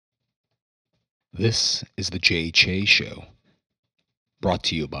This is the Jay Che Show, brought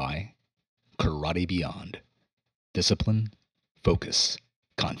to you by Karate Beyond. Discipline, focus,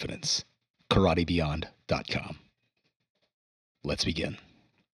 confidence. KarateBeyond.com. Let's begin.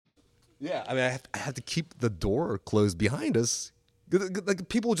 Yeah, I mean, I have to keep the door closed behind us. Like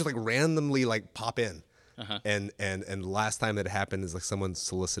people just like randomly like pop in, and the last time that happened is like someone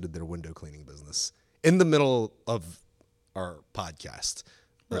solicited their window cleaning business in the middle of our podcast.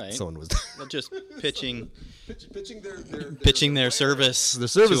 Right. Someone was Well, just pitching their service to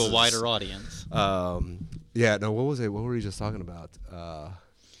services. a wider audience. Yeah. No. What was it? What were we just talking about?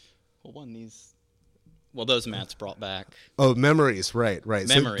 Well, those Matt's brought back. Oh, memories. Right.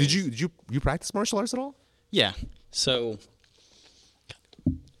 Memories. So did you practice martial arts at all? Yeah. So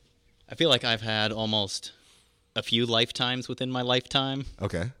I feel like I've had almost a few lifetimes within my lifetime.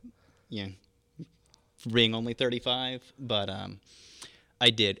 Okay. Yeah. Being only 35, but I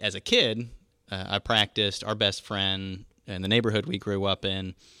did as a kid. I practiced. Our best friend in the neighborhood we grew up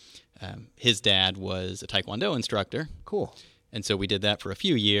in, his dad was a Taekwondo instructor. Cool. And so we did that for a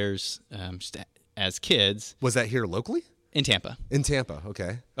few years just as kids. Was that here locally? In Tampa. In Tampa,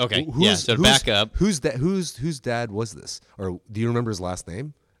 okay. Okay, yeah, so to back up. Whose dad was this? Or do you remember his last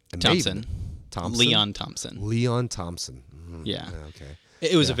name? Thompson. Thompson? Leon Thompson. Leon Thompson. Mm-hmm. Yeah. Okay.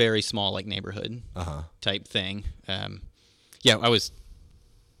 It was a very small, like, neighborhood type thing. Yeah, I was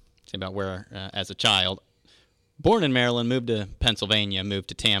saying about where, as a child, born in Maryland, moved to Pennsylvania, moved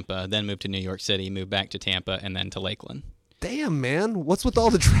to Tampa, then moved to New York City, moved back to Tampa, and then to Lakeland. Damn, man. What's with all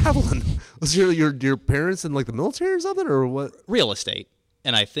the traveling? Was your parents in like the military or something, or what? Real estate.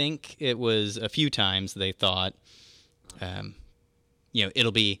 And I think it was a few times they thought, the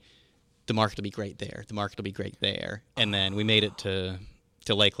market will be great there. The market will be great there. And then we made it to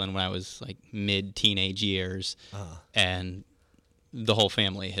Lakeland when I was like mid-teenage years, and the whole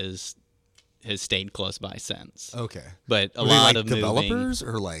family has stayed close by since. Okay. But a Were lot they, like, of developers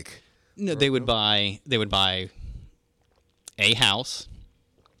or like? No, they would buy a house.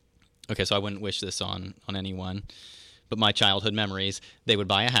 Okay, so I wouldn't wish this on anyone, but my childhood memories, they would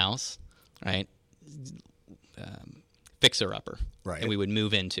buy a house, right? Fixer-upper. Right. And we would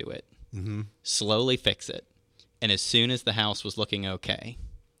move into it. Mm-hmm. Slowly fix it. And as soon as the house was looking okay,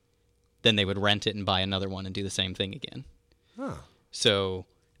 then they would rent it and buy another one and do the same thing again. Huh. So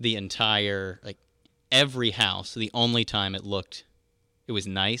the entire, like, every house, the only time it was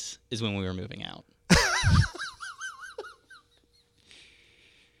nice is when we were moving out.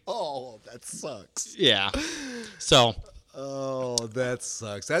 Oh, that sucks. Yeah. So. Oh, that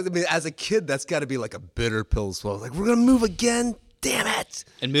sucks. I mean, as a kid, that's got to be like a bitter pill to swallow. Like, we're going to move again? Damn it.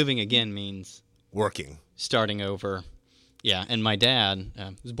 And moving again means working. Starting over. Yeah, and my dad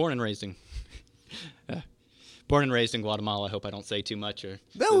was born and raised in Guatemala. I hope I don't say too much, or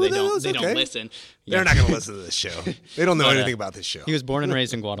no, they don't listen. Yeah. They're not going to listen to this show. They don't know anything about this show. He was born and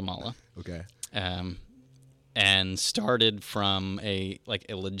raised in Guatemala. Okay. And started from a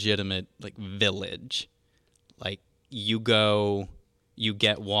legitimate like village. Like, you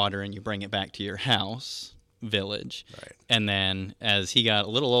get water and you bring it back to your house village. Right. And then as he got a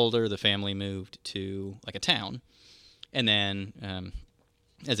little older, the family moved to like a town. And then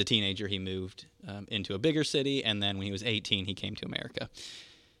as a teenager, he moved into a bigger city. And then when he was 18, he came to America.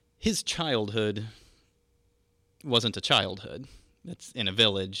 His childhood wasn't a childhood. It's in a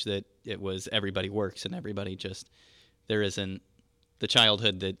village that it was everybody works and everybody there isn't the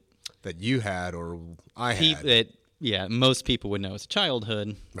childhood that you had or I had. Most people would know as a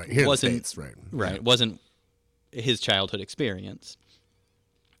childhood. Right, here in the States, right. Right, it wasn't his childhood experience.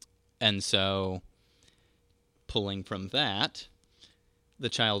 And so, pulling from that, the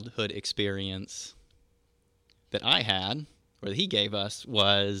childhood experience that I had, or that he gave us,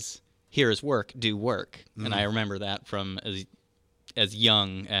 was, here is work, do work. Mm. And I remember that from as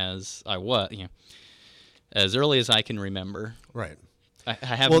young as I was, as early as I can remember. Right. I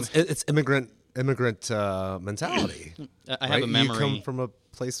have. Well, it's immigrant mentality. I have a memory. You come from a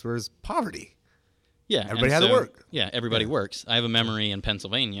place where there's poverty. Yeah, everybody had to work. Yeah, everybody works. I have a memory in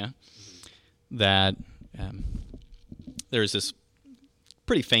Pennsylvania that there's this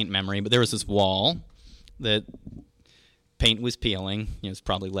pretty faint memory, but there was this wall that paint was peeling. It's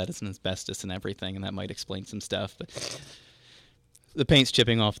probably lettuce and asbestos and everything, and that might explain some stuff. But the paint's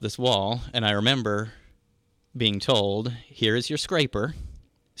chipping off this wall, and I remember being told, here is your scraper,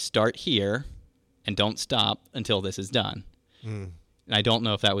 start here, and don't stop until this is done. Mm. And I don't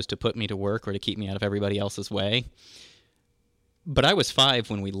know if that was to put me to work or to keep me out of everybody else's way. But I was 5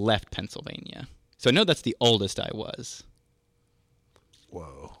 when we left Pennsylvania. So I know that's the oldest I was.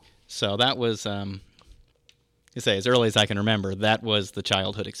 Whoa. So that was You say as early as I can remember, that was the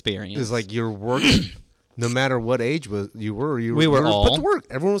childhood experience. It's like you're working, no matter what age you were all put to work.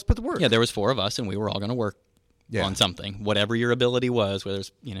 Everyone was put to work. Yeah, there was 4 of us, and we were all going to work on something, whatever your ability was. Whether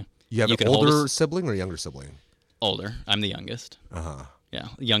it's you have an older sibling or a younger sibling? Older. I'm the youngest. Yeah,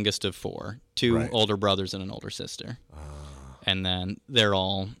 youngest of 4. 2 older brothers and an older sister. And then they're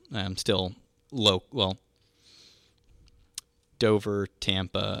all still Dover,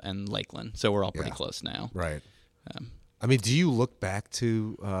 Tampa, and Lakeland. So we're all pretty close now. Right. I mean, do you look back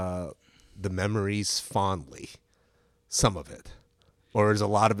to the memories fondly? Some of it, or is a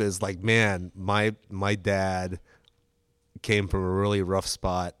lot of it is like, man, my dad came from a really rough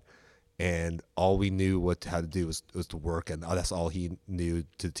spot, and all we knew how to do was to work, and that's all he knew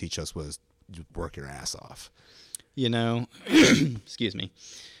to teach us was work your ass off. Excuse me.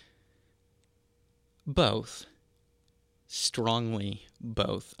 Both. Strongly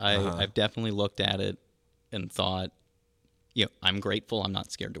both. I've definitely looked at it and thought, I'm grateful I'm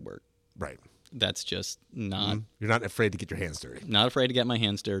not scared to work. Right. That's just not... You're not afraid to get your hands dirty. Not afraid to get my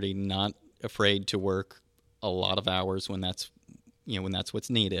hands dirty, not afraid to work a lot of hours when that's what's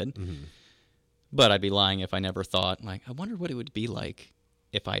needed. Mm-hmm. But I'd be lying if I never thought, like, I wonder what it would be like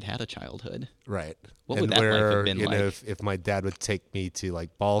if I'd had a childhood. Right. What would that life have been like? If my dad would take me to,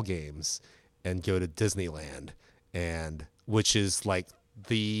 like, ball games and go to Disneyland, and which is like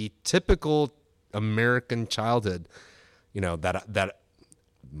the typical American childhood, that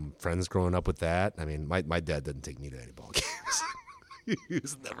friends growing up with that. I mean, my dad didn't take me to any ball games. He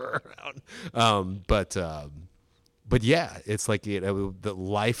was never around. But yeah, it's like, the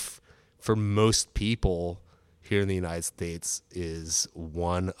life for most people here in the United States is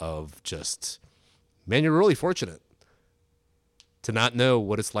one of just, man, you're really fortunate to not know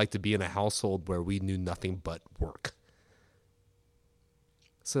what it's like to be in a household where we knew nothing but work.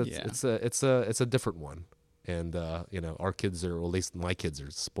 So it's a different one, and our kids are, or at least my kids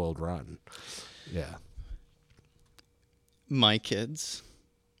are, spoiled rotten. Yeah. My kids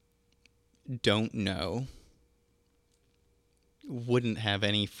don't know, wouldn't have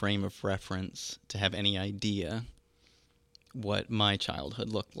any frame of reference to have any idea what my childhood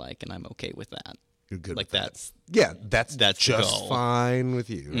looked like, and I'm okay with that. You're good. Like with that's that's just fine with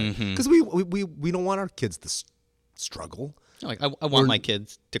you, because we don't want our kids to struggle. Like I want my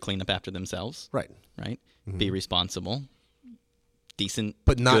kids to clean up after themselves, right? Mm-hmm. Be responsible, decent,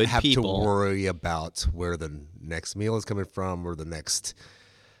 but not good have people. to worry about where the next meal is coming from, or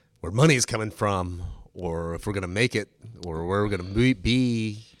where money is coming from, or if we're going to make it, or where we're going to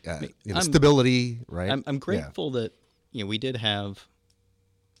be. Stability, right? I'm grateful that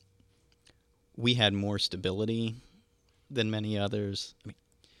we had more stability than many others. I mean,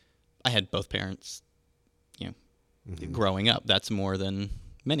 I had both parents, growing up. That's more than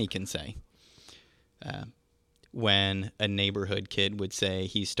many can say. When a neighborhood kid would say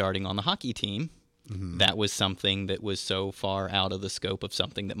he's starting on the hockey team, that was something that was so far out of the scope of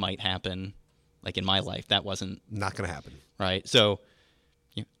something that might happen, like in my life. That wasn't... Not going to happen. Right. So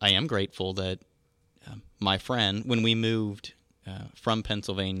I am grateful that my friend, when we moved from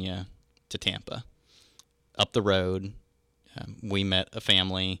Pennsylvania to Tampa, up the road, we met a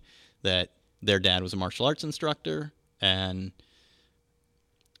family that their dad was a martial arts instructor, and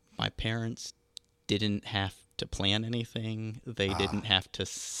my parents didn't have to plan anything. They didn't have to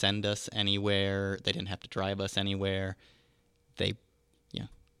send us anywhere. They didn't have to drive us anywhere.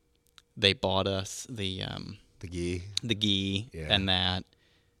 They bought us the gi, and that.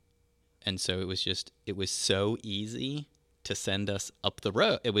 And so it was so easy to send us up the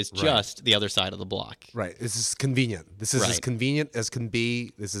road. It was just the other side of the block. Right. This is convenient. This is as convenient as can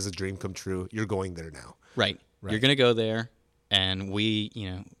be. This is a dream come true. You're going there now. Right. You're going to go there. And we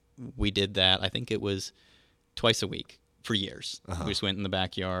did that. I think it was twice a week for years. We just went in the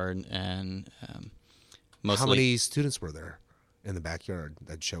backyard, and mostly... How many students were there in the backyard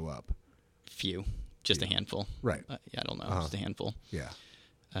that show up? Few. Just a handful. Right. I don't know. Just a handful. Yeah.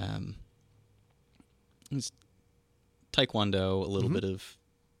 It's Taekwondo, a little bit of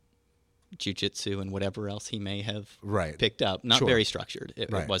jiu-jitsu, and whatever else he may have picked up. Not very structured. It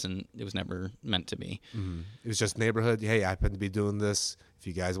wasn't. It was never meant to be. Mm-hmm. It was just neighborhood. Hey, I happen to be doing this. If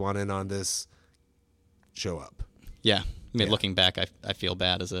you guys want in on this, show up. Yeah. I mean, looking back, I feel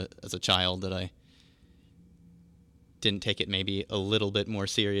bad as a child that I didn't take it maybe a little bit more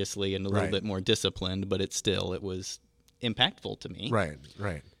seriously and a little bit more disciplined, but it was impactful to me. Right.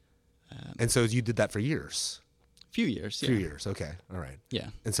 And so you did that for years. Few years. Few years. Okay. All right. Yeah.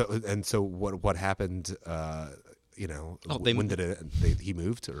 And so what happened? When did he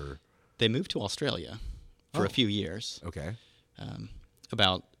moved, or they moved to Australia for a few years. Okay.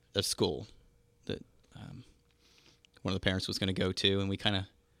 About a school that one of the parents was going to go to, and we kind of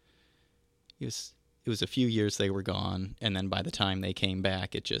it was a few years they were gone, and then by the time they came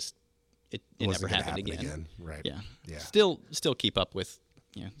back, it Wasn't never gonna happen happen again. Right. Yeah. Yeah. Still keep up with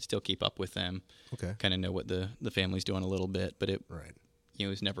them. Okay. Kind of know what the family's doing a little bit, but it Right. it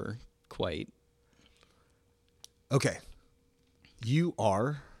was never quite. Okay. You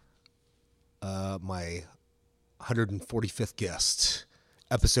are my 145th guest.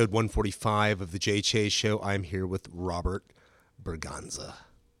 Episode 145 of the Jay Chase Show. I'm here with Robert Berganza.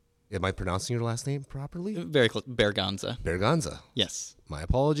 Am I pronouncing your last name properly? Very close. Berganza. Berganza. Yes. My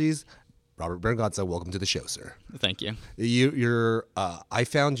apologies. Robert Berganza, welcome to the show, sir. Thank you. I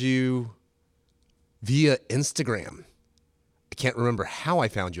found you via Instagram. I can't remember how I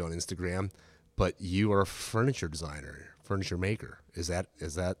found you on Instagram, but you are a furniture designer, furniture maker. Is that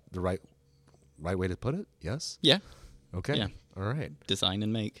the right way to put it? Yes? Yeah. Okay. Yeah. All right. Design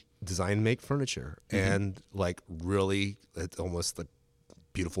and make. Design and make furniture. And like really it's almost like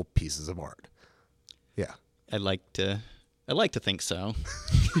beautiful pieces of art. Yeah. I like to think so.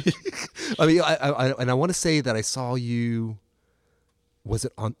 I mean, I want to say that I saw you. Was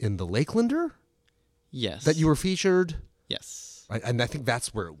it in the Lakelander Yes. that you were featured? Yes. And I think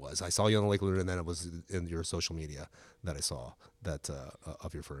that's where it was. I saw you on the Lakelander, and then it was in your social media that I saw that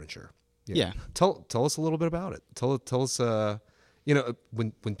of your furniture. Yeah. Tell us a little bit about it. Tell us.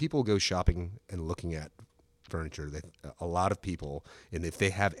 When people go shopping and looking at furniture, a lot of people, and if they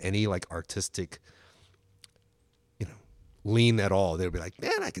have any like artistic, lean at all, they'll be like,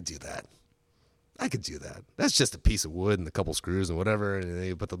 man, I could do that. That's just a piece of wood and a couple screws and whatever, and then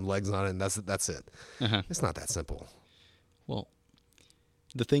you put the legs on it, and that's it. Uh-huh. It's not that simple. Well,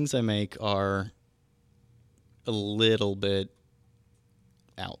 the things I make are a little bit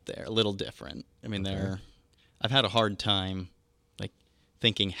out there, a little different. I mean, I've had a hard time like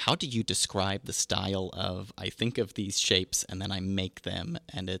thinking, how do you describe the style of, I think of these shapes and then I make them,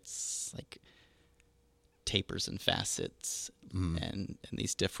 and it's like tapers and facets and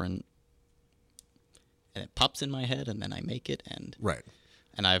these different, and it pops in my head and then I make it, and Right.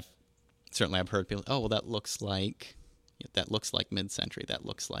 and I've heard people, oh well, that looks like mid-century, that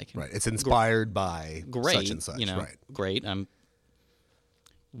looks like Right. It's inspired by great, such and such. Right. great.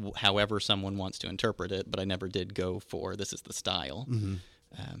 However someone wants to interpret it, but I never did go for this is the style.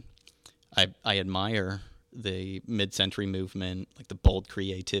 I admire the mid-century movement, like the bold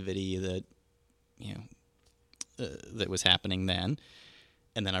creativity that that was happening then,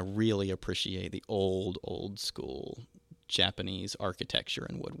 and then I really appreciate the old school Japanese architecture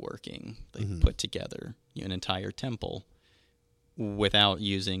and woodworking. They put together an entire temple without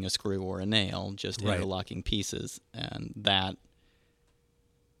using a screw or a nail, just Right. interlocking pieces, and that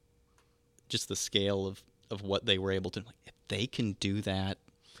just the scale of what they were able to, like, if they can do that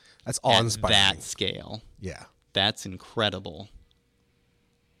That's at awe-inspiring. that scale, Yeah. that's incredible.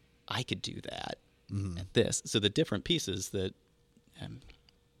 I could do that at this. So the different pieces that,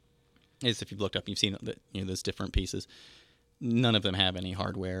 is if you've looked up, you've seen that those different pieces. None of them have any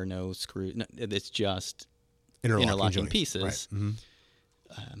hardware, no screw. No, it's just interlocking joints. pieces. Right.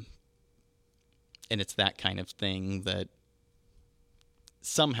 Mm-hmm. And it's that kind of thing that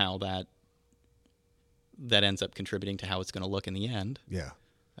somehow that ends up contributing to how it's going to look in the end. Yeah.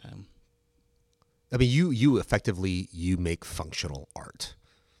 Um, I mean, you effectively make functional art,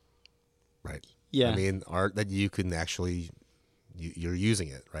 right? Yeah. I mean, art that you can actually you're using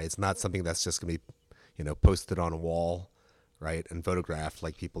it, right? It's not something that's just going to be, posted on a wall, right, and photographed.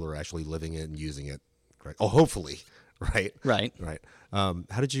 Like people are actually living it and using it, right? Oh, hopefully, right? Right. Right.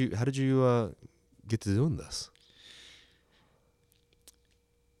 How did you get to doing this?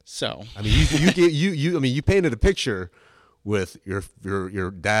 So I mean, you painted a picture with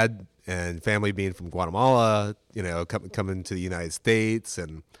your dad and family being from Guatemala, coming to the United States,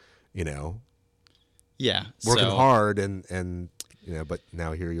 and yeah, working so hard, and but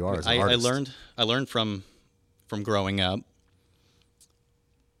now here you are as an artist. I learned from growing up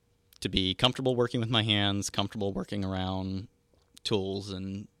to be comfortable working with my hands, comfortable working around tools,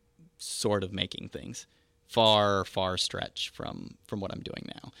 and sort of making things. Far stretch from what I'm doing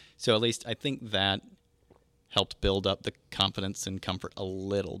now. So at least I think that helped build up the confidence and comfort a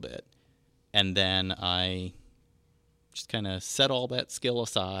little bit. And then I just kind of set all that skill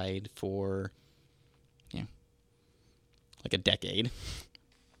aside for like a decade,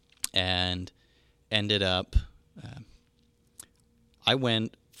 and ended up I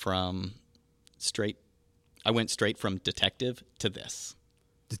went straight from detective to this.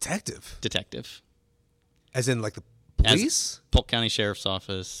 Detective. As in like the police? Polk County Sheriff's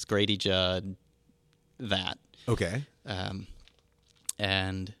Office, Grady Judd, that. Okay.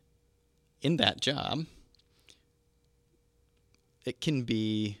 And in that job, it can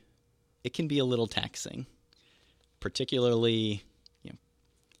be a little taxing, particularly,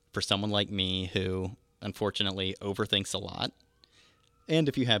 for someone like me who unfortunately overthinks a lot. And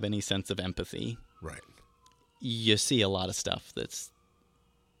if you have any sense of empathy, Right. you see a lot of stuff that's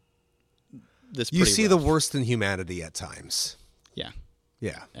You see rough. the worst in humanity at times. Yeah.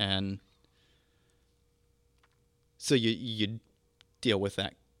 Yeah. And so you deal with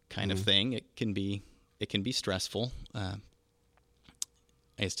that kind of thing. It can be stressful. I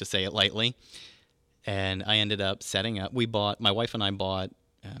used to say it lightly. And I ended up setting up. My wife and I bought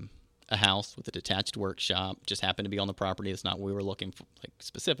a house with a detached workshop. Just happened to be on the property. It's not what we were looking for, like,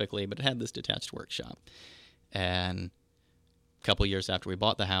 specifically, but it had this detached workshop. And a couple years after we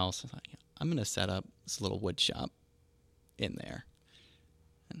bought the house, I thought, I'm going to set up this little wood shop in there.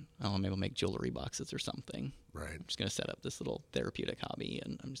 And maybe I'll make jewelry boxes or something. Right. I'm just going to set up this little therapeutic hobby,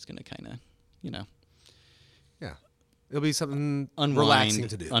 and I'm just going to kind of, Yeah. It'll be something unwind, relaxing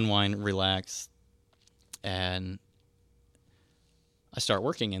to do. Unwind, relax. And I start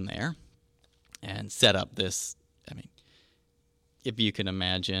working in there and set up this. I mean, if you can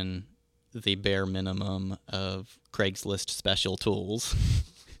imagine the bare minimum of Craigslist special tools,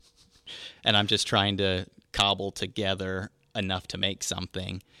 and I'm just trying to cobble together enough to make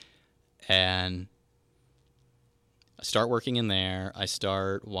something. And I start working in there. I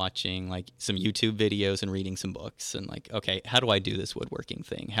start watching like some YouTube videos and reading some books, and like, okay, how do I do this woodworking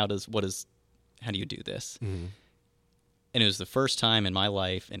thing? How do you do this? Mm-hmm. And it was the first time in my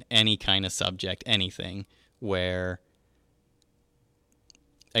life in any kind of subject, anything, where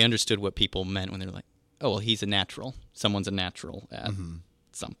I understood what people meant when they're like, oh, well, he's a natural. Someone's a natural at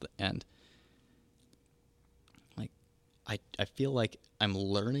something. And like, I feel like I'm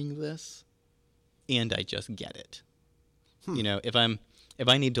learning this and I just get it. If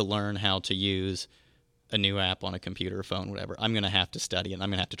I need to learn how to use a new app on a computer or phone, whatever, I'm going to have to study it. And I'm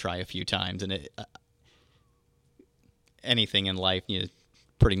going to have to try a few times. And anything in life,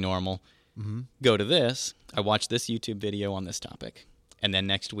 pretty normal. Mm-hmm. Go to this. I watch this YouTube video on this topic. And then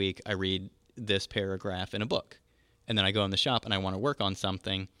next week I read this paragraph in a book. And then I go in the shop and I want to work on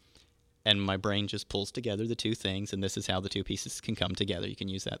something. And my brain just pulls together the two things. And this is how the two pieces can come together. You can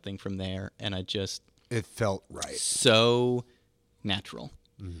use that thing from there. And It felt right. So natural.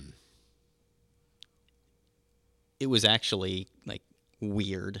 Mm-hmm. It was actually like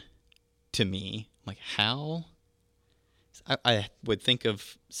weird to me. Like, how? I would think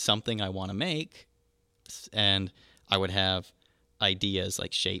of something I want to make, and I would have ideas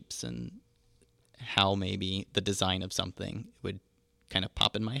like shapes and how maybe the design of something would kind of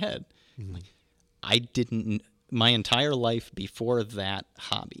pop in my head. Mm-hmm. Like, my entire life before that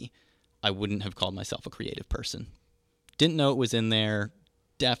hobby, I wouldn't have called myself a creative person. Didn't know it was in there.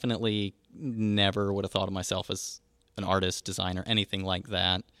 Definitely never would have thought of myself as an artist, designer, anything like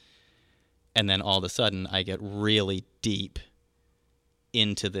that. And then all of a sudden, I get really deep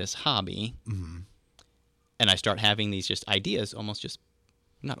into this hobby, and I start having these just ideas, they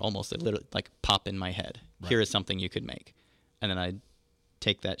literally like pop in my head. Right. Here is something you could make. And then I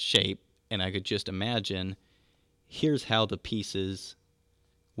take that shape, and I could just imagine, here's how the pieces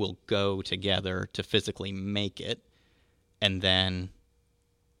will go together to physically make it, and then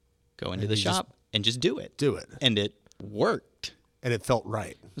go into the shop and just do it. Do it. And it worked. And it felt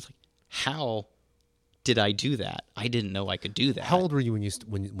right. It's like, how did I do that? I didn't know I could do that. How old were you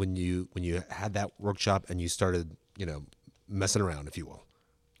when you had that workshop and you started, messing around, if you will?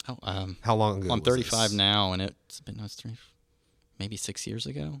 How long ago? I'm 35 now, and it's been maybe 6 years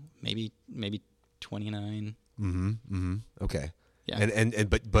ago, maybe 29. Okay. Yeah. And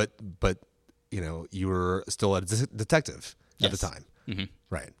but you were still a detective at the time. Mm-hmm.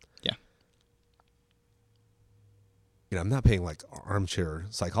 Right. Yeah. I'm not paying like armchair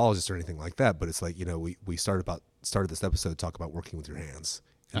psychologist or anything like that, but it's like, we started this episode talk about working with your hands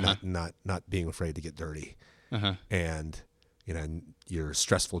and not being afraid to get dirty. And your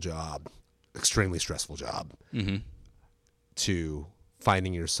stressful job, extremely stressful job, to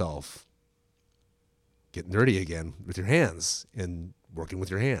finding yourself getting dirty again with your hands and working with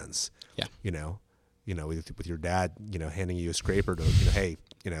your hands. Yeah. With your dad, handing you a scraper to, hey,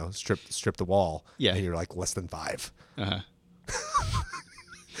 strip the wall. Yeah. And you're like less than 5.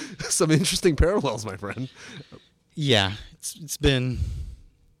 Some interesting parallels, my friend. Yeah. It's been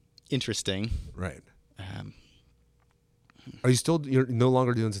interesting. Right. You're no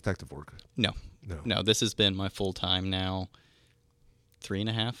longer doing detective work? No. This has been my full time now.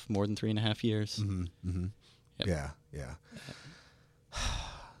 More than 3.5 years. Yep. Yeah.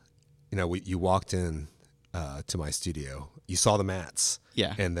 You walked in to my studio. You saw the mats.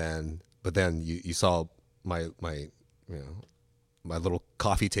 Yeah. And then you saw my my little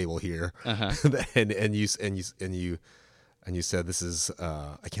coffee table here, and you said this is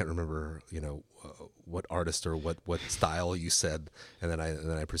I can't remember what artist or what style you said, and then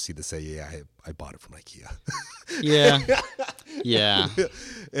I proceed to say, yeah, I bought it from IKEA. Yeah.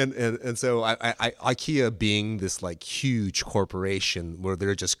 and so I IKEA being this like huge corporation where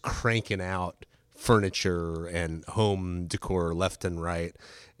they're just cranking out furniture and home decor left and right,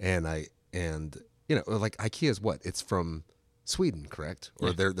 and like IKEA is what? It's from Sweden, correct?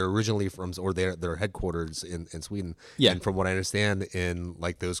 Or they're originally from, or their headquarters in Sweden. Yeah. And from what I understand, in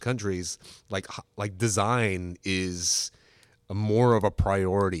like those countries, like design is more of a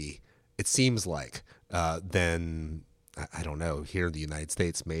priority, it seems like, than I don't know, here in the United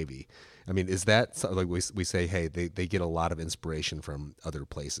States maybe. I mean, is that like we say, hey, they get a lot of inspiration from other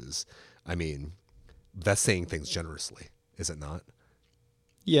places? I mean, that's saying things generously, is it not?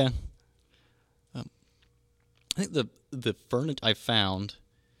 Yeah. I think the furniture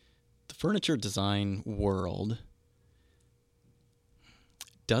design world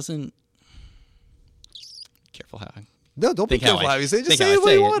doesn't. Careful how. No, don't be careful how you say it. Just say say it the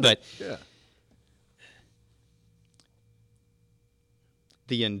way you want. But yeah.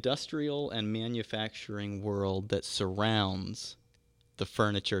 The industrial and manufacturing world that surrounds the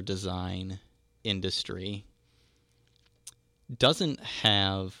furniture design industry doesn't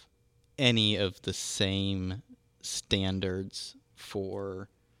have any of the same standards for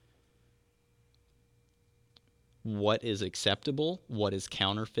what is acceptable, what is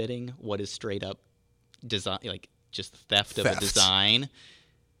counterfeiting, what is straight up design, like just theft of a design.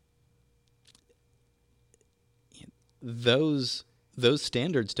 Those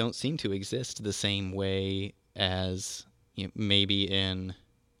standards don't seem to exist the same way as maybe in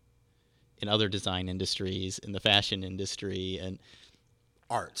other design industries, in the fashion industry, and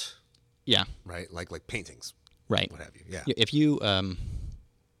art. Yeah. Right? Like paintings. Right. What have you. Yeah. If you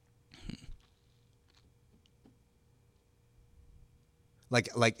like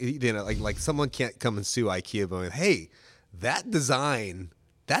someone can't come and sue IKEA going, hey, that design,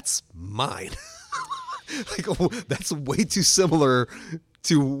 that's mine. Like, oh, that's way too similar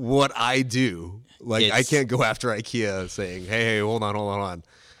to what I do. Like, I can't go after IKEA saying, hey, hold on.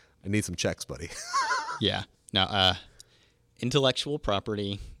 I need some checks, buddy. Yeah. Now, intellectual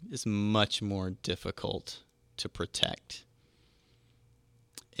property is much more difficult to protect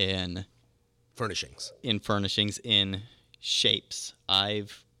in furnishings, in shapes.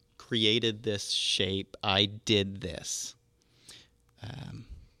 I've created this shape. I did this.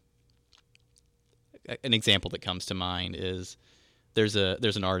 An example that comes to mind is there's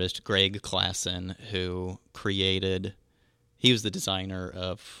an artist, Greg Klassen, who created. He was the designer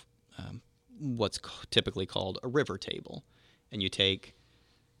of what's typically called a river table, and you take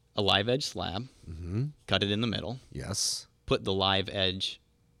a live edge slab, cut it in the middle. Yes. Put the live edge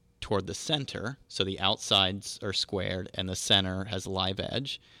toward the center, so the outsides are squared and the center has a live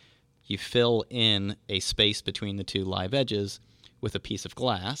edge. You fill in a space between the two live edges with a piece of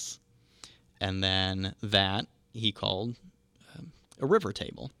glass, and then that he called a river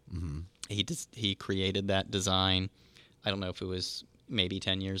table. Mm-hmm. He created that design. I don't know if it was maybe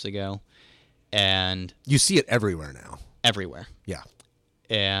 10 years ago, and you see it everywhere now. Everywhere. Yeah.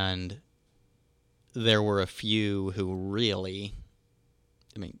 And there were a few who really,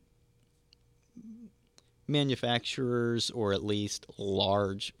 manufacturers or at least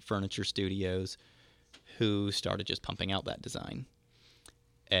large furniture studios who started just pumping out that design.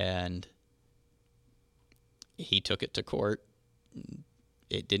 And he took it to court.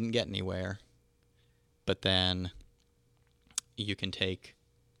 It didn't get anywhere. But then you can take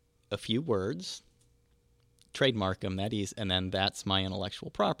a few words, trademark them, and then that's my intellectual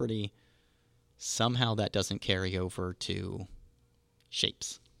property. Somehow that doesn't carry over to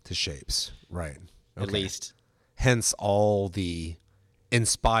shapes. To shapes, right. Okay. At least. Hence all the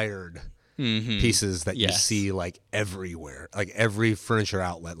inspired pieces that you see like everywhere. Like every furniture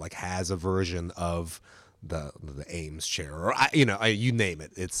outlet like has a version of the Ames chair, or you name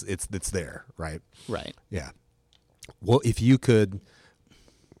it. It's there, right? Right. Yeah. Well, if you could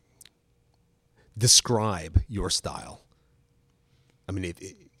describe your style, I mean,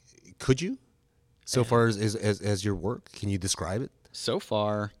 could you? So far as your work, can you describe it? So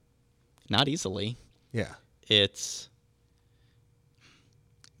far, not easily. Yeah. It's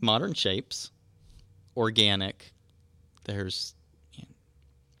modern shapes, organic. There's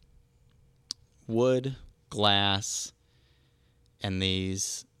wood, glass, and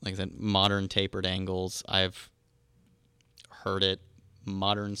these, like I said, modern tapered angles. I've heard it,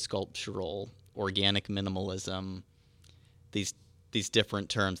 modern sculptural, organic minimalism, these different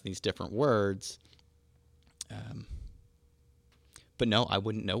terms, these different words. But no, I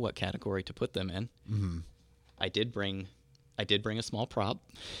wouldn't know what category to put them in. Mm-hmm. I did bring a small prop,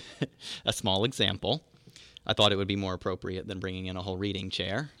 a small example. I thought it would be more appropriate than bringing in a whole reading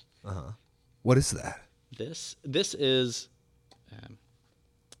chair. Uh-huh. What is that? This is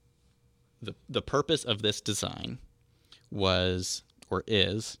the purpose of this design was or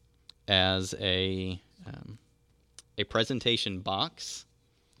is as a presentation box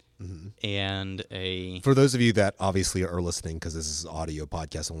and a. For those of you that obviously are listening, because this is audio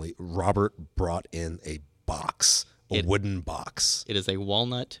podcast only, Robert brought in a box, a wooden box. It is a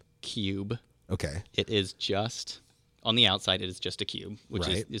walnut cube. Okay. It is just on the outside. It is just a cube, which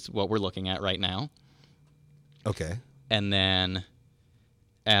is what we're looking at right now. Okay. And then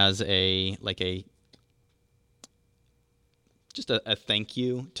as a thank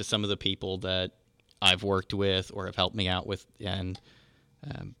you to some of the people that I've worked with or have helped me out with, and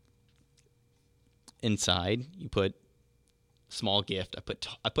inside you put small gift.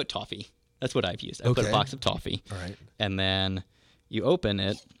 I put toffee. That's what I've used. I put a box of toffee. All right. And then you open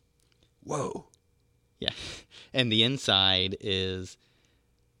it. Whoa. Yeah. And the inside is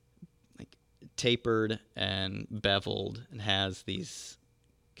like tapered and beveled and has these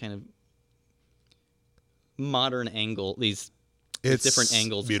kind of modern angle, these different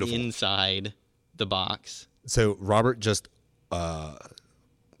angles beautiful. Inside the box. So Robert just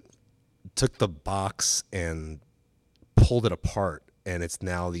took the box and pulled it apart, and it's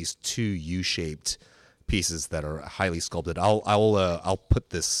now these two U-shaped pieces that are highly sculpted. I'll put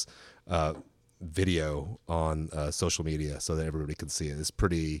this video on social media so that everybody can see it. It's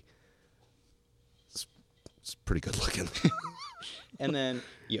pretty good looking. And then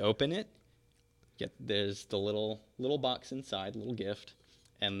you open it. There's the little box inside, little gift,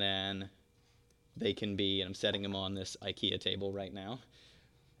 and then they can be. And I'm setting them on this IKEA table right now.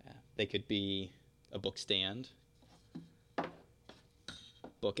 They could be a book stand,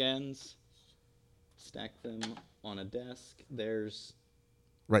 bookends, stack them on a desk. There's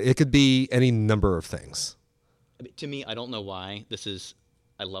right. It could be any number of things. To me, I don't know why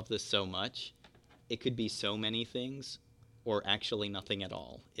I love this so much. It could be so many things, or actually nothing at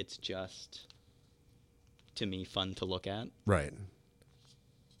all. It's just, to me, fun to look at. Right.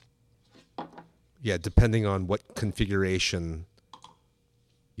 Yeah, depending on what configuration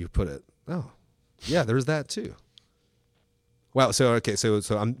you put it. Oh, yeah, there's that too. Wow. So okay. So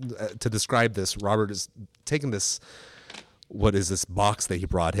I'm to describe this. Robert is taking this. What is this box that he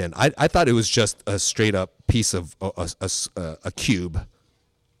brought in? I thought it was just a straight up piece of a cube.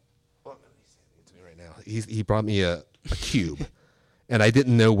 Oh, he's handing it to me right now. He brought me a cube, and I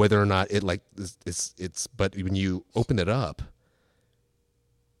didn't know whether or not it like it's. But when you open it up,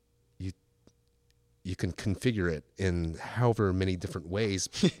 you can configure it in however many different ways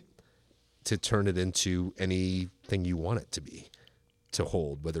to turn it into anything you want it to be, to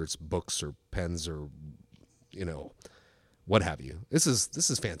hold, whether it's books or pens or, what have you. This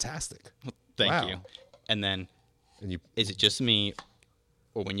is fantastic. Thank you. And then, is it just me,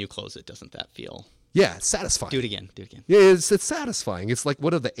 or when you close it, doesn't that feel? Yeah, it's satisfying. Do it again. Yeah, it's satisfying. It's like,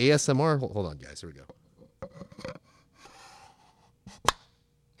 what are the ASMR? Hold on, guys. Here we go.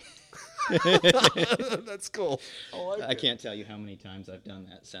 That's cool. I can't tell you how many times I've done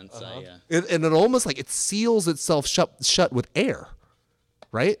that since and it almost like it seals itself shut with air,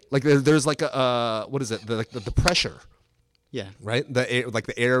 right? Like there's like a what is it? The pressure. Yeah. Right. The air, like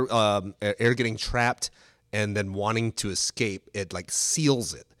the air getting trapped and then wanting to escape. It like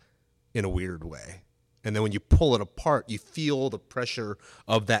seals it in a weird way. And then when you pull it apart, you feel the pressure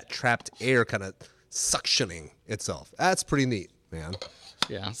of that trapped air kind of suctioning itself. That's pretty neat, man.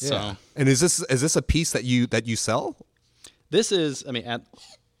 Yeah. So, and is this a piece that you sell? This is, at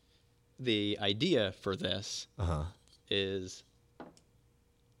the idea for this is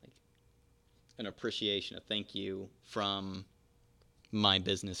like an appreciation, a thank you from my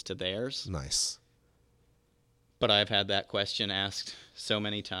business to theirs. Nice. But I've had that question asked so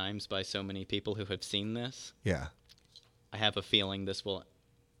many times by so many people who have seen this. Yeah. I have a feeling this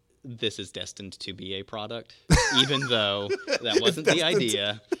is destined to be a product, even though that wasn't the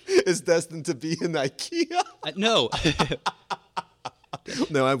idea. It's destined to be in IKEA? No.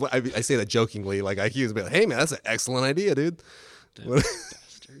 No, I say that jokingly. Like IKEA's be like, hey, man, that's an excellent idea, dude.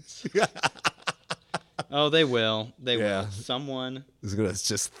 Bastards. Oh, they will. They Yeah. will. Someone is going to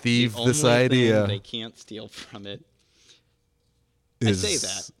just thieve the this only idea. thing they can't steal from it. Is I say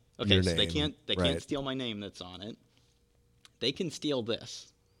that. Okay, your so they name. can't steal my name that's on it. They can steal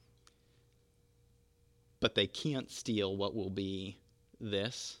this. But they can't steal what will be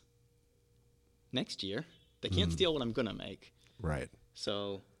this next year. They can't steal what I'm going to make. Right.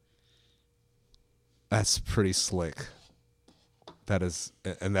 So That's pretty slick. That is,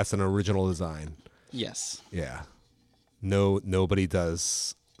 and that's an original design. Yes. Yeah. Nobody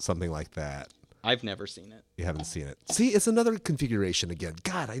does something like that. I've never seen it. You haven't seen it. See, it's another configuration again.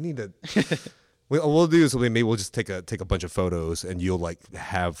 God, I need to. What we'll do is maybe we'll just take a bunch of photos, and you'll like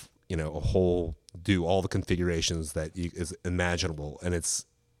have do all the configurations that is imaginable, and it's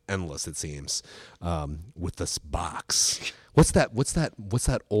endless. It seems with this box. What's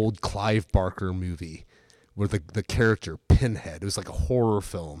that old Clive Barker movie where the character Pinhead? It was like a horror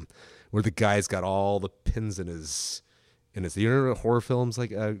film where the guy's got all the pins in his. You remember horror films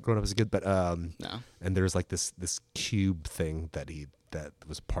like growing up as a kid? But No. And there's like this cube thing that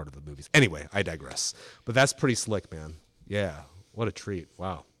was part of the movies. Anyway, I digress. But that's pretty slick, man. Yeah, what a treat!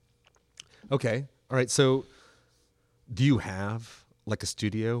 Wow. Okay, all right. So, do you have like a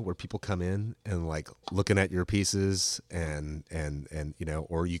studio where people come in and like looking at your pieces and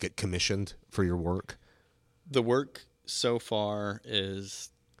or you get commissioned for your work? The work so far is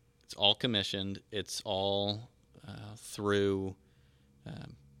it's all commissioned. It's all through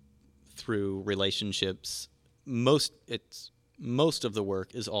relationships. Most of the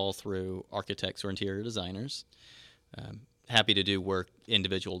work is all through architects or interior designers. Happy to do work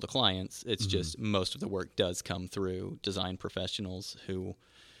individual to clients. It's just most of the work does come through design professionals who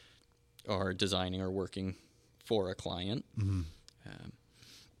are designing or working for a client.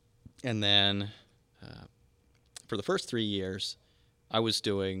 And then for the first 3 years, I was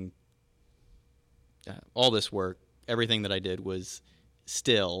doing all this work. Everything that I did was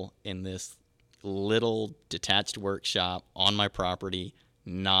still in this little detached workshop on my property,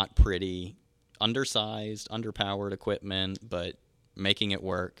 not pretty, undersized, underpowered equipment, but making it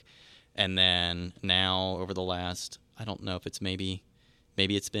work. And then now over the last, I don't know if it's maybe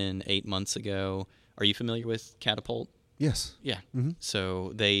it's been 8 months ago. Are you familiar with Catapult? Yes. Yeah.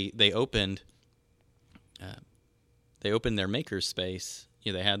 So they opened their maker space.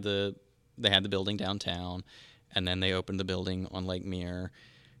 They had the building downtown, and then they opened the building on Lake Mirror.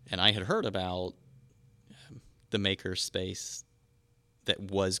 And I had heard about the maker space that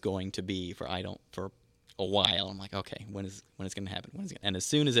was going to be for a while. I'm like, okay, when is it going to happen? And as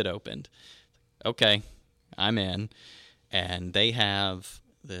soon as it opened, okay, I'm in. And they have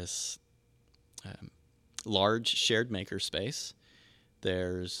this large shared maker space.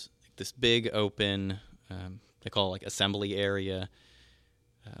 There's this big open, they call it like assembly area,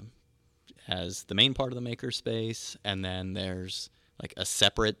 as the main part of the maker space, and then there's like a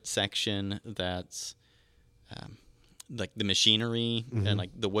separate section that's like the machinery and like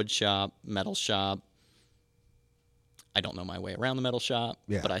the wood shop, metal shop. I don't know my way around the metal shop,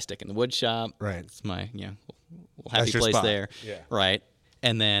 but I stick in the wood shop. Right. It's my happy place spot. there. Yeah. Right.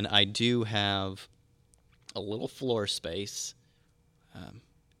 And then I do have a little floor space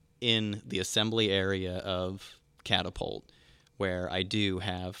in the assembly area of Catapult, where I do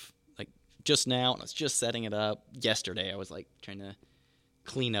have like just now, and I was just setting it up yesterday. I was like trying to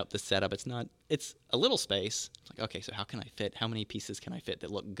clean up the setup. It's a little space. It's like, okay, so how many pieces can I fit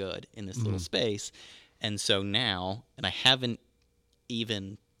that look good in this little space? And so now, and I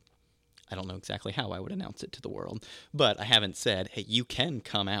don't know exactly how I would announce it to the world, but I haven't said, hey, you can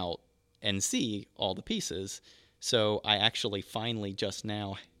come out and see all the pieces. So I actually finally just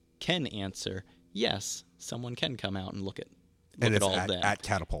now can answer, yes, someone can come out and look at all of them. At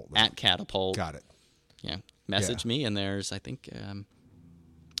Catapult. Then. At Catapult. Got it. Yeah. Message me, and there's, I think,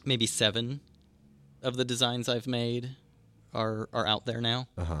 maybe 7 of the designs I've made are out there now.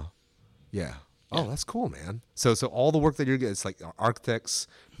 Yeah. Oh, that's cool, man. So all the work that you're getting, it's like architects,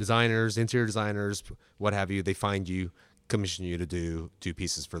 designers, interior designers, what have you, they find you, commission you to do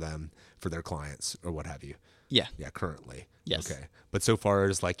pieces for them, for their clients or what have you. Yeah. Yeah, currently. Yes. Okay. But so far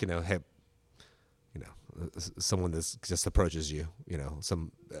as like, hey, someone that just approaches you,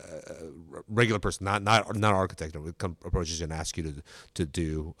 some regular person, not an architect, approaches you and asks you to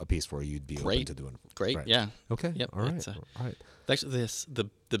do a piece for you, you'd be open to doing. Great. Right. Yeah. Okay. Yep. All right. All right. Actually,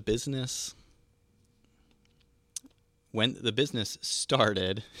 the business, when the business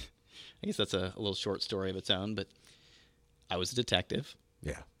started, I guess that's a little short story of its own, but I was a detective.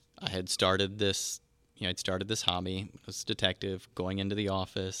 Yeah. I had started this, I'd started this hobby. I was a detective going into the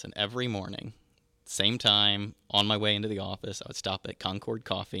office, and every morning, same time, on my way into the office, I would stop at Concord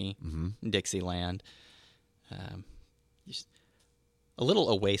Coffee in Dixieland. Just a little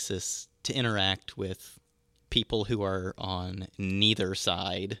oasis to interact with people who are on neither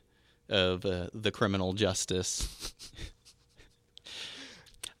side of the criminal justice.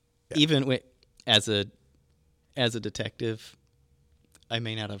 Even as a detective, I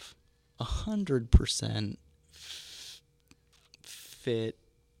may not have 100% fit.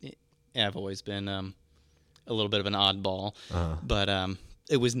 I've always been a little bit of an oddball, but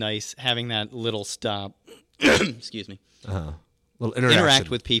it was nice having that little stop. Excuse me. Little interaction. Interact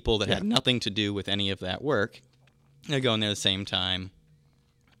with people that had nothing to do with any of that work. I go in there the same time,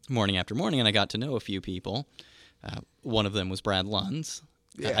 morning after morning, and I got to know a few people. One of them was Brad Lunds.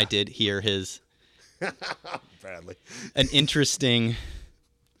 Yeah. I did hear his Bradley. an interesting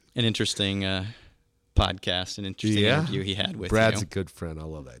podcast, an interesting interview he had with Brad's you. a good friend. I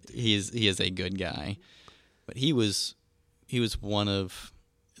love that dude. He is a good guy, but he was one of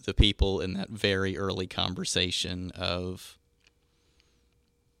the people in that very early conversation of,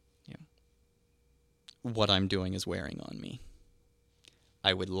 what I'm doing is wearing on me.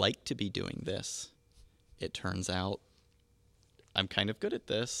 I would like to be doing this. It turns out I'm kind of good at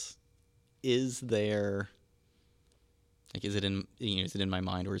this. Is it in my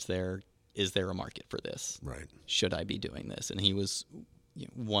mind, or is there a market for this? Right. Should I be doing this? And he was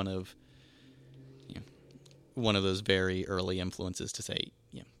one of those very early influences to say,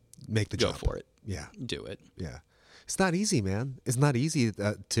 Make the go jump. for it. Yeah. Do it. Yeah. It's not easy, man. It's not easy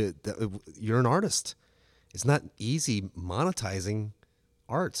you're an artist. It's not easy monetizing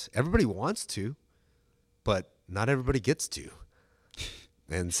art. Everybody wants to, but not everybody gets to.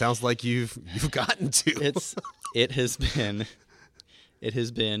 And it sounds like you've gotten to. It has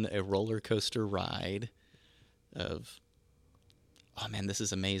been a roller coaster ride of, oh man, this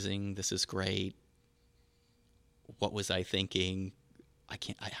is amazing. This is great. What was I thinking?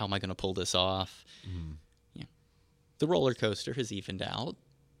 How am I going to pull this off? The roller coaster has evened out.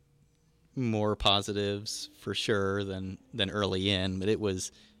 More positives for sure than early in, but it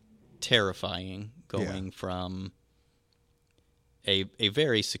was terrifying going from a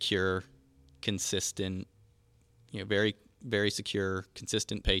very secure, consistent, very, very secure,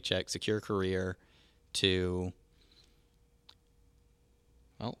 consistent paycheck, secure career to,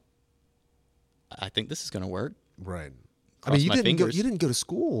 well, I think this is going to work. Right. Cross you my fingers. didn't go to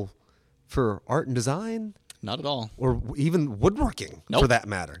school for art and design, Not at all. or even woodworking Nope. for that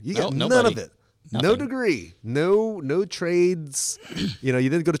matter. You got Nope, none nobody. of it. Nothing. No degree. No trades. You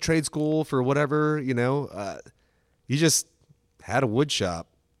didn't go to trade school for whatever. You just had a wood shop,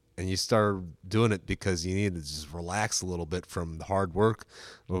 and you started doing it because you needed to just relax a little bit from the hard work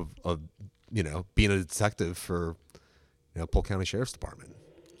of being a detective for Polk County Sheriff's Department.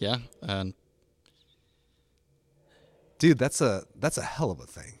 Yeah. And Dude, that's a hell of a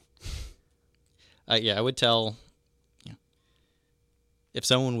thing. I would tell, if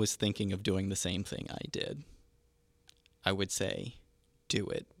someone was thinking of doing the same thing I did, I would say, do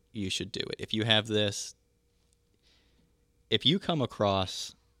it. You should do it. If you have this, if you come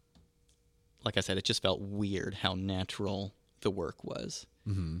across, like I said, it just felt weird how natural the work was.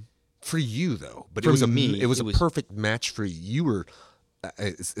 Mm-hmm. For you, though. But For it was me, it was it a was- perfect match for you. You were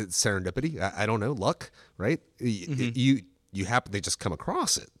it's serendipity. I don't know, luck, right? You happen to just come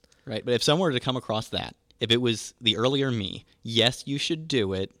across it. Right. But if someone were to come across that, if it was the earlier me, yes, you should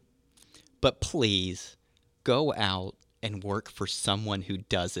do it, but please go out and work for someone who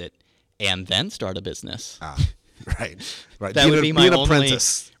does it and then start a business. Right. That would be my an only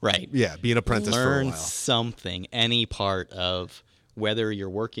apprentice. Right. Yeah, be an apprentice Learn for a while. something, any part of whether you're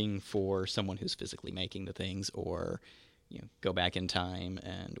working for someone who's physically making the things, or go back in time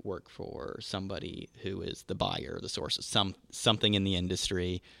and work for somebody who is the buyer, the source of something in the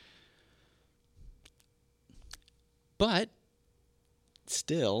industry. But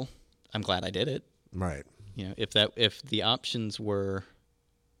still, I'm glad I did it. Right. If the options were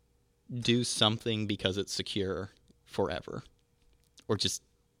do something because it's secure forever, or just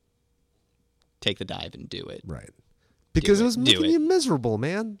take the dive and do it. Right. Because it was Do making it. you miserable,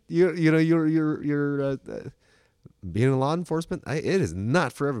 man. You're being in law enforcement. It is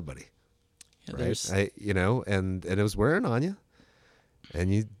not for everybody. Yeah, Right. there's- And it was wearing on you,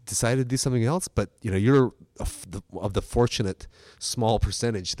 and you decided to do something else. But you're of the fortunate small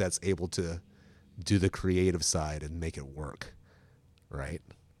percentage that's able to do the creative side and make it work. Right.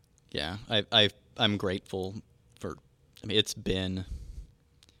 Yeah, I'm grateful for. I mean, it's been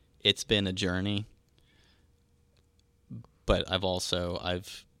a journey, but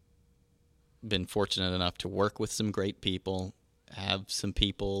I've been fortunate enough to work with some great people, have some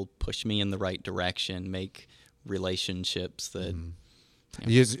people push me in the right direction, make relationships that.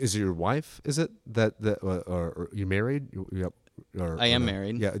 Is your wife? Is it that or you married? I am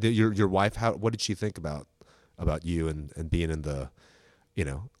married. Yeah. Your wife. What did she think about you and being in the,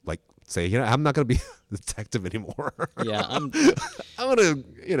 say, I'm not going to be a detective anymore. Yeah, I'm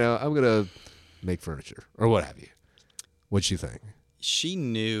gonna make furniture or what have you. What'd she think? She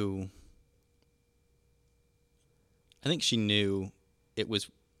knew. I think she knew it was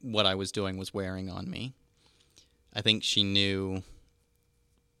what I was doing was wearing on me. I think she knew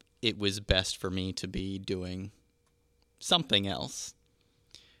it was best for me to be doing something else.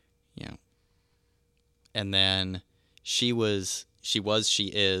 You know. And then she is, you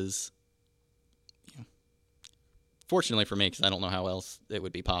know, fortunately for me, because I don't know how else it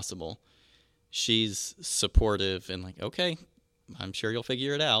would be possible, she's supportive and like, okay, I'm sure you'll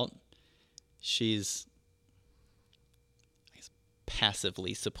figure it out. She's, I guess,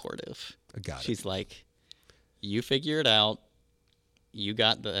 passively supportive. I got it. She's like, you figure it out. You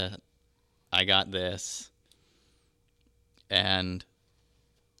got I got this. And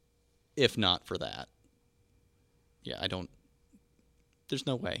if not for that, yeah, there's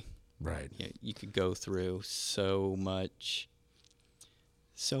no way. Right. Yeah, you could go through so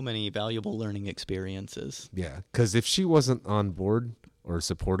many valuable learning experiences. Yeah, because if she wasn't on board or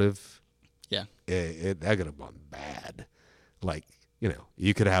supportive, Yeah. that could have gone bad. Like, you know,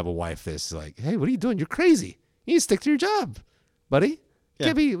 you could have a wife that's like, hey, what are you doing? You're crazy. You need to stick to your job, buddy.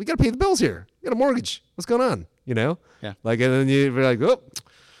 Yeah. We got to pay the bills here. You got a mortgage. What's going on? You know? Yeah. Like, and then you're like, oh,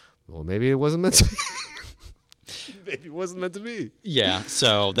 well, maybe it wasn't meant to be. Maybe it wasn't meant to be. Yeah,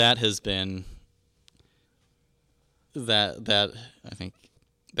 so that has been that I think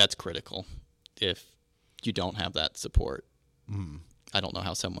that's critical. If you don't have that support, I don't know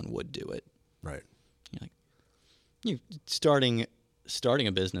how someone would do it. Right. You starting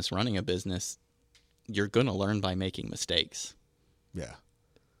a business, running a business, you're going to learn by making mistakes. Yeah.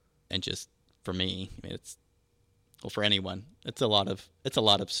 And just for me, I mean, for anyone, it's a lot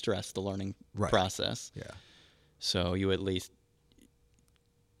of stress, the learning process. Yeah. So you at least,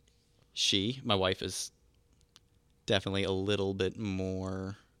 my wife is definitely a little bit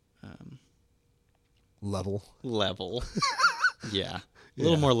more Level. Yeah. A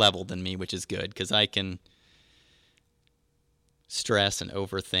little more level than me, which is good because I can stress and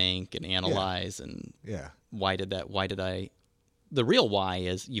overthink and analyze and why did I, the real why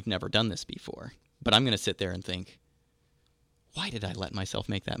is you've never done this before, but I'm going to sit there and think, why did I let myself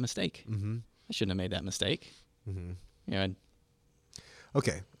make that mistake? Mm-hmm. I shouldn't have made that mistake. Mm-hmm. You know,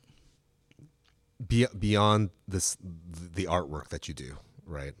 okay. Beyond the artwork that you do,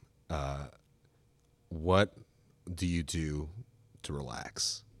 right? What do you do to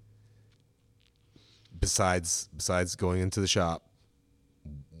relax? Besides going into the shop,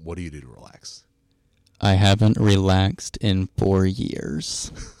 what do you do to relax? I haven't relaxed in 4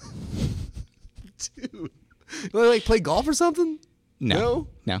 years. Dude, you want to like play golf or something? No.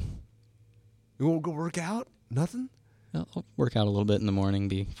 You won't go work out? Nothing? I'll work out a little bit in the morning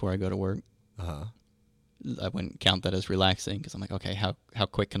before I go to work. Uh-huh. I wouldn't count that as relaxing because I'm like, okay, how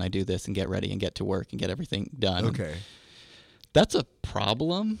quick can I do this and get ready and get to work and get everything done? Okay. That's a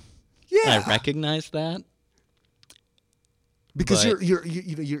problem. Yeah. I recognize that. Because but-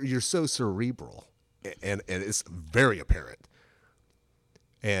 you're so cerebral and it's very apparent.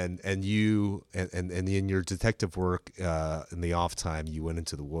 And in your detective work in the off time, you went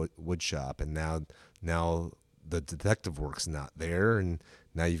into the wood shop, and now the detective work's not there, and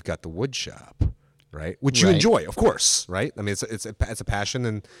now you've got the wood shop, right? Which you enjoy, of course, right? I mean, it's a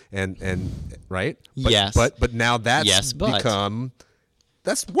passion and right. But, yes, but now that's become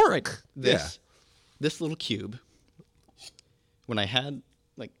that's work. Right. This little cube. When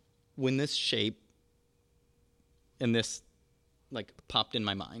this shape and this popped in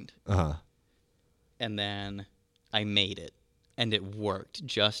my mind. Uh-huh. And then I made it and it worked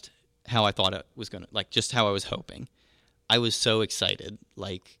just how I thought it was going to, just how I was hoping. I was so excited,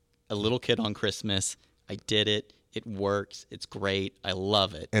 like a little kid on Christmas. I did it. It works. It's great. I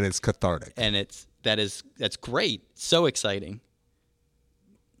love it. And it's cathartic. And that's great. So exciting.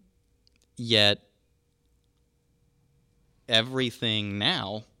 Yet everything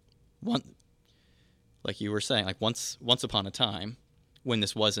now, like you were saying, once upon a time, when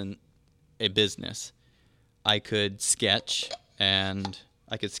this wasn't a business, I could sketch and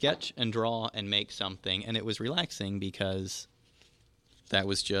draw and make something, and it was relaxing because it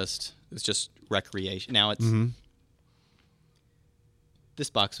was just recreation. Now it's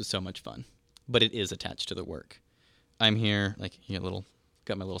this box was so much fun, but it is attached to the work. I'm here,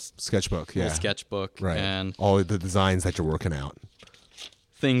 got my little sketchbook, little sketchbook, right, and all the designs that you're working out,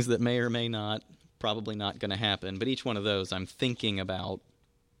 things that may or may not, probably not going to happen. But each one of those, I'm thinking about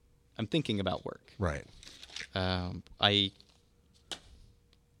work. Right. I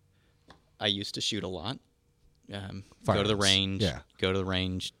used to shoot a lot. Go to the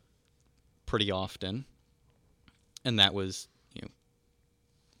range pretty often, and that was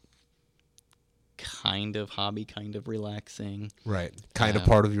kind of hobby, kind of relaxing. Right. Kind of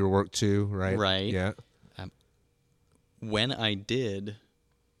part of your work too, right? Right. Yeah. When I did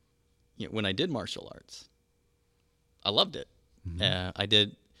martial arts, I loved it. I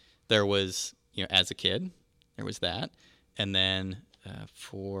did. There was, as a kid, there was that, and then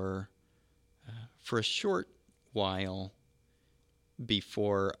for a short while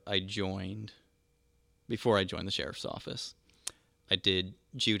before I joined the sheriff's office, I did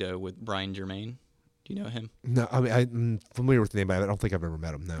judo with Brian Germain. Do you know him? No, I mean, I'm familiar with the name, but I don't think I've ever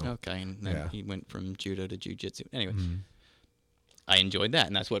met him. No. Okay, and then he went from judo to jiu-jitsu. Anyway, I enjoyed that,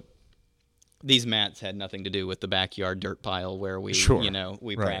 and that's what these mats had nothing to do with the backyard dirt pile where we,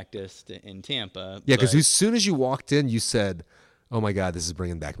 practiced in Tampa. Yeah, because as soon as you walked in, you said, "Oh my God, this is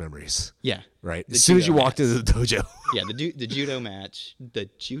bringing back memories." Yeah, right. As soon as you walked into the dojo. Yeah, the judo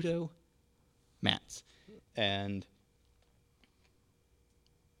mats, and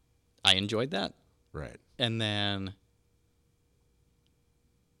I enjoyed that. Right. And then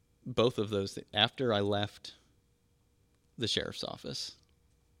both of those, after I left the sheriff's office,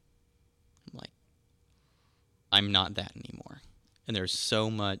 I'm like, I'm not that anymore. And there's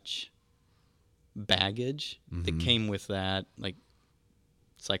so much baggage that came with that, like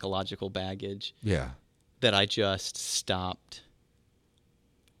psychological baggage. Yeah. That I just stopped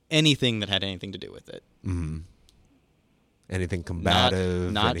anything that had anything to do with it. Mm-hmm. Anything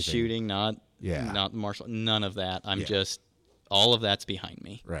combative? Not anything. Shooting, not martial, none of that. I'm just, all of that's behind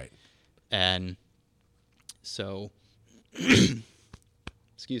me. Right. And so,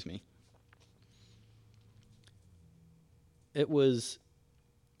 excuse me. It was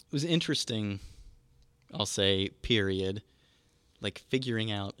interesting, I'll say, period, like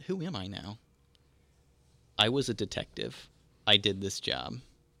figuring out, who am I now? I was a detective. I did this job.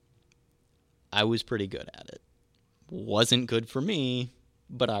 I was pretty good at it. Wasn't good for me,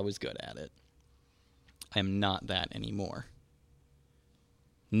 but I was good at it. I am not that anymore.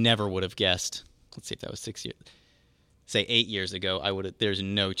 Never would have guessed. Let's see if that was 6 years. Say 8 years ago, there's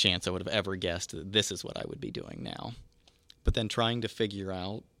no chance I would have ever guessed that this is what I would be doing now. But then trying to figure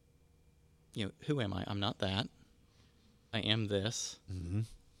out, who am I? I'm not that. I am this. Mm-hmm.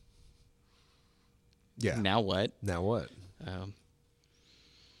 Yeah. Now what?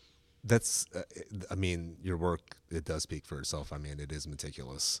 That's, I mean, your work, it does speak for itself. I mean, it is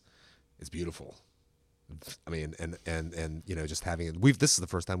meticulous. It's beautiful. I mean, and just having it, this is the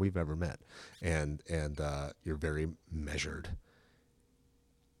first time we've ever met, and you're very measured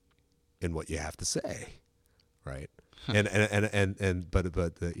in what you have to say, right? Huh. But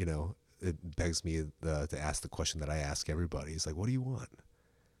it begs me to ask the question that I ask everybody. It's like, what do you want?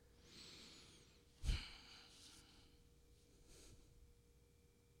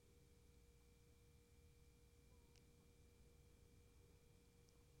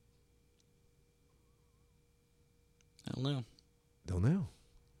 I don't know. Don't know.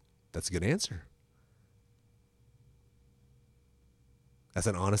 That's a good answer. That's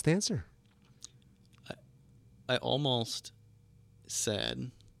an honest answer. I almost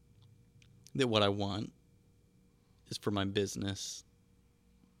said that what I want is for my business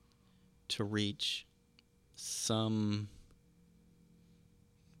to reach some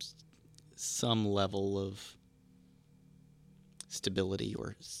level of stability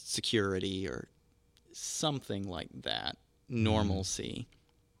or security or something like that, normalcy.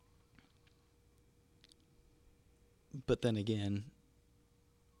 But then again,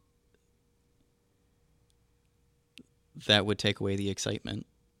 that would take away the excitement.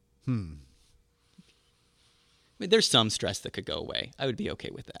 I mean, there's some stress that could go away. I would be okay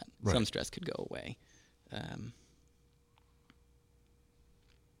with that. Right. Some stress could go away. I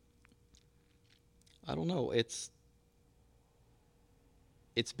don't know. It's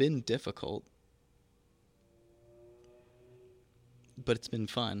been difficult, but it's been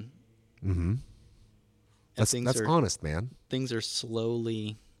fun. Mm-hmm. That's honest, man. Things are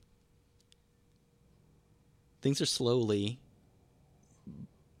slowly,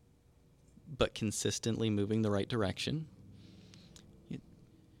 but consistently moving the right direction.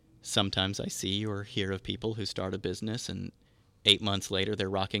 Sometimes I see or hear of people who start a business and 8 months later they're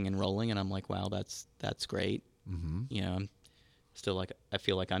rocking and rolling, and I'm like, wow, that's great. Mm-hmm. I'm still I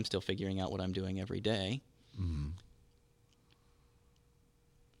feel like I'm still figuring out what I'm doing every day. Mm-hmm.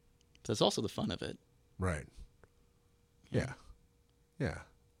 That's also the fun of it. Right. Yeah. You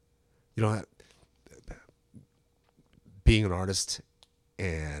know, being an artist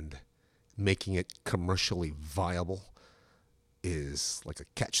and making it commercially viable is like a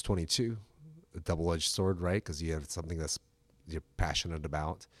catch-22, a double-edged sword, right? Because you have something that's you're passionate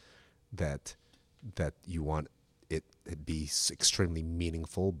about, that you want it to be extremely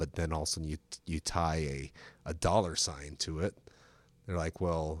meaningful, but then also you tie a dollar sign to it. They're like,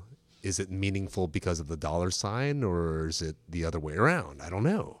 well, is it meaningful because of the dollar sign, or is it the other way around? I don't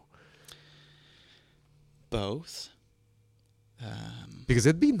know. Both. Because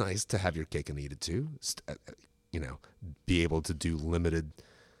it'd be nice to have your cake and eat it too. Be able to do limited,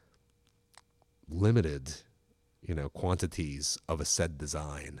 quantities of a said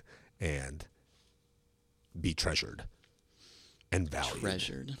design and be treasured and valued.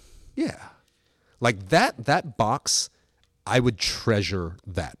 Treasured. Yeah. Like that box, I would treasure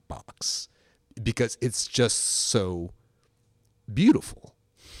that box because it's just so beautiful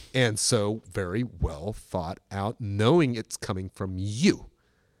and so very well thought out, knowing it's coming from you.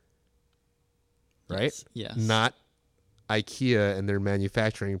 Right? Yes. Not IKEA and their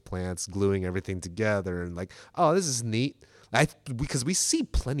manufacturing plants gluing everything together and like, oh, this is neat. Because we see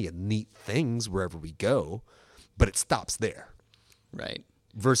plenty of neat things wherever we go, but it stops there. Right.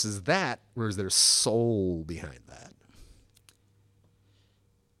 Versus that, whereas there's soul behind that.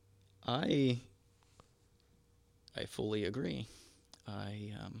 I fully agree.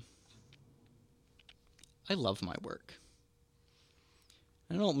 I love my work.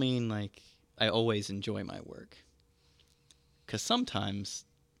 I don't mean like I always enjoy my work, because sometimes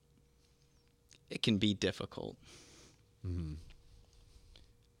it can be difficult. Mm-hmm.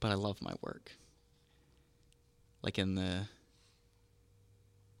 But I love my work. Like in the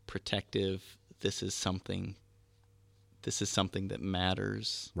protective, this is something that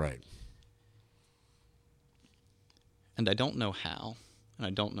matters. Right. And I don't know how, and I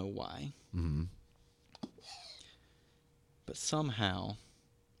don't know why. Mm-hmm. But somehow,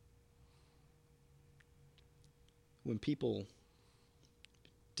 when people,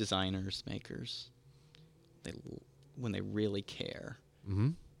 designers, makers, when they really care, Mm-hmm.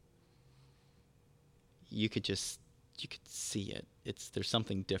 you could see it. There's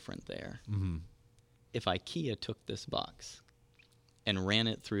something different there. Mm-hmm. If IKEA took this box and ran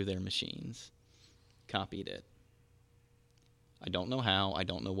it through their machines, copied it, I don't know how, I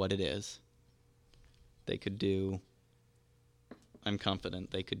don't know what it is, I'm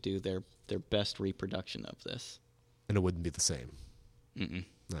confident they could do their best reproduction of this. And it wouldn't be the same. Mm-mm.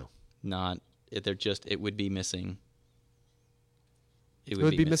 No. It would be missing. It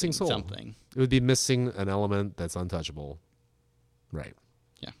would be missing soul. Something. It would be missing an element that's untouchable. Right.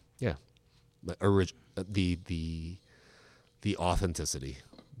 Yeah. Yeah. The authenticity,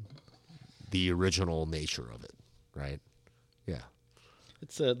 the original nature of it. Right. Yeah.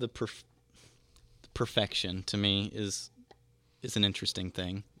 It's the perfection to me is an interesting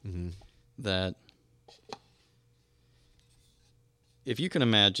thing. Mm-hmm. That if you can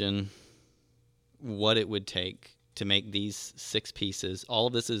imagine what it would take to make these 6 pieces, all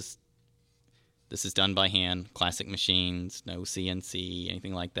of this is done by hand, classic machines, no CNC,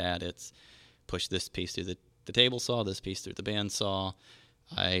 anything like that. It's push this piece through the table saw, this piece through the bandsaw.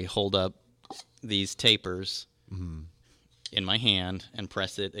 I hold up these tapers Mm-hmm. in my hand and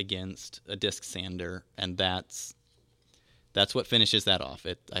press it against a disc sander, and that's what finishes that off.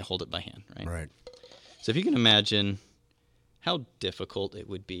 I hold it by hand, right? Right. So if you can imagine how difficult it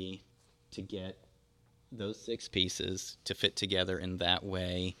would be to get those 6 pieces to fit together in that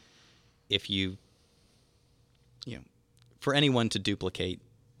way, if for anyone to duplicate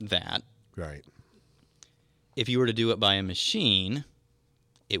that, Right. if you were to do it by a machine,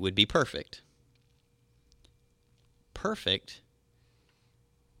 it would be perfect. Perfect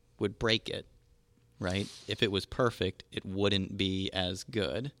would break it, right? If it was perfect, it wouldn't be as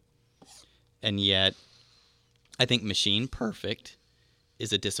good. And yet, I think machine perfect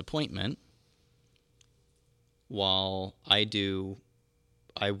is a disappointment, while I give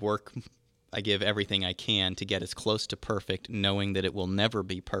everything I can to get as close to perfect, knowing that it will never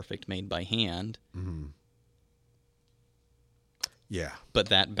be perfect made by hand. Mm-hmm. Yeah. But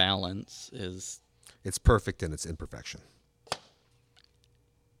that balance is... It's perfect in its imperfection.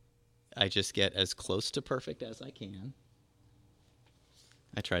 I just get as close to perfect as I can.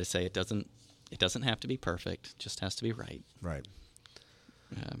 I try to say it doesn't have to be perfect, it just has to be right. Right.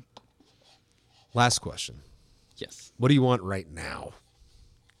 Last question. Yes. What do you want right now?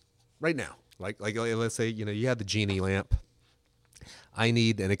 Right now. Like let's say, you have the genie lamp. I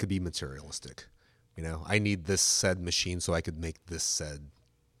need, and it could be materialistic. I need this said machine so I could make this said,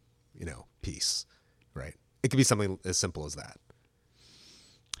 piece. Right. It could be something as simple as that.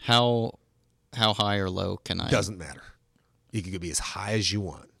 How high or low can I? Doesn't matter. You could be as high as you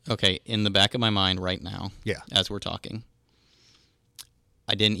want. Okay, in the back of my mind right now, Yeah. as we're talking,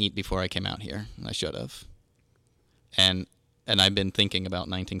 I didn't eat before I came out here. I should have. And I've been thinking about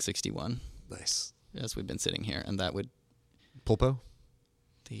 1961. Nice. As we've been sitting here, and that would Pulpo?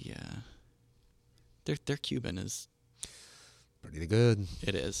 their Cuban is Pretty good.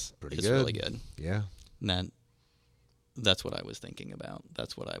 it is. Pretty it's good. really good. Yeah. And That's what I was thinking about.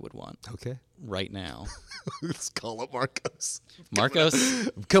 That's what I would want Okay. right now. Let's call up Marcos. Marcos,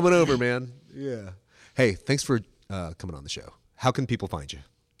 I'm coming over, man. Yeah. Hey, thanks for coming on the show. How can people find you?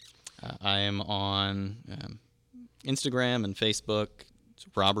 I am on Instagram and Facebook. It's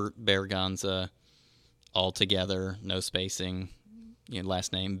Robert Berganza, all together, no spacing.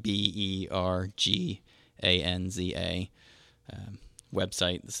 Last name Berganza.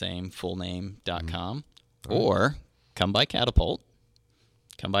 Website the same, fullname.com. Or come by Catapult.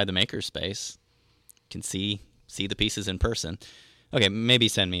 Come by the Makerspace. You can see the pieces in person. Okay, maybe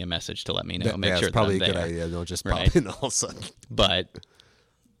send me a message to let me know. Make sure it's probably that I'm a good there. idea. Don't just Right. pop in all of a sudden. But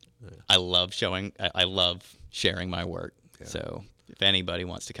I love showing. I love sharing my work. Yeah. So if anybody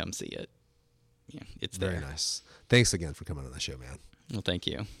wants to come see it, it's there. Very nice. Thanks again for coming on the show, man. Well, thank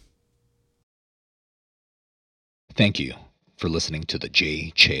you. Thank you for listening to the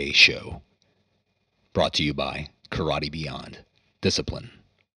Jay Che Show. Brought to you by Karate Beyond. Discipline,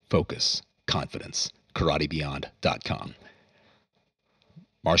 focus, confidence. KarateBeyond.com.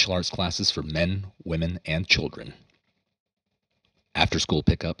 Martial arts classes for men, women, and children. After school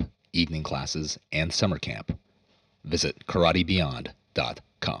pickup, evening classes, and summer camp. Visit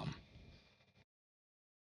KarateBeyond.com.